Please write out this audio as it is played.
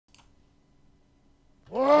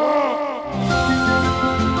Good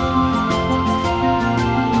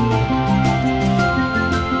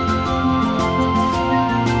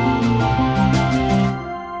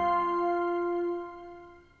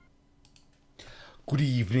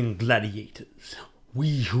evening, gladiators.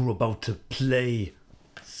 We who are about to play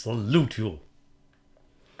salute you.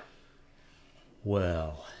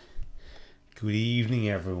 Well, good evening,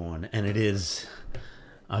 everyone, and it is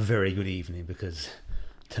a very good evening because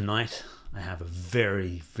tonight I have a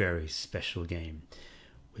very, very special game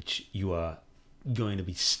which you are going to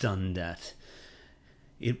be stunned at.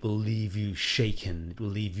 It will leave you shaken, it will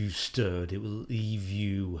leave you stirred, it will leave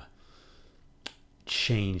you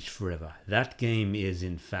changed forever. That game is,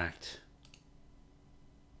 in fact,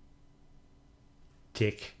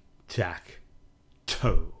 Tic Tac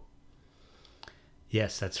Toe.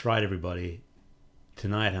 Yes, that's right, everybody.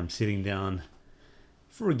 Tonight I'm sitting down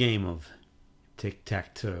for a game of Tic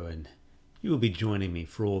Tac Toe, and you will be joining me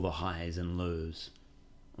for all the highs and lows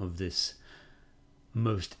of this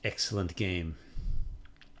most excellent game.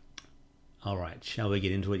 Alright, shall we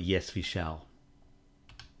get into it? Yes, we shall.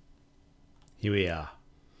 Here we are,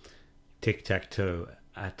 Tic-Tac-Toe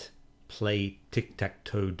at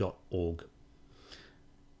playtictactoe.org.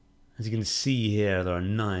 As you can see here, there are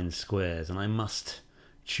 9 squares, and I must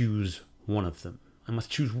choose one of them. I must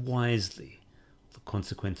choose wisely. The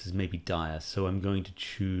consequences may be dire, so I'm going to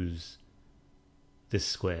choose this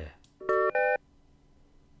square.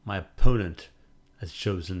 My opponent has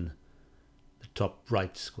chosen the top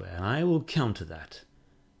right square, and I will counter that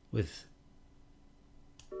with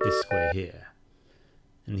this square here.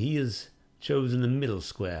 And he has chosen the middle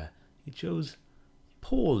square. He chose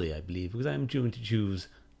poorly, I believe, because I'm going to choose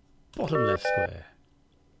bottom left square.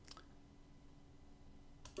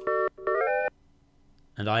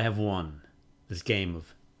 And I have won this game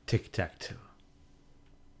of Tic-Tac-Toe.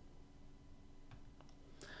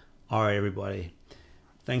 Alright, everybody.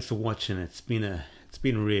 Thanks for watching. It's been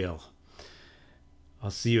real.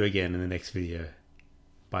 I'll see you again in the next video.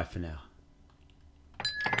 Bye for now.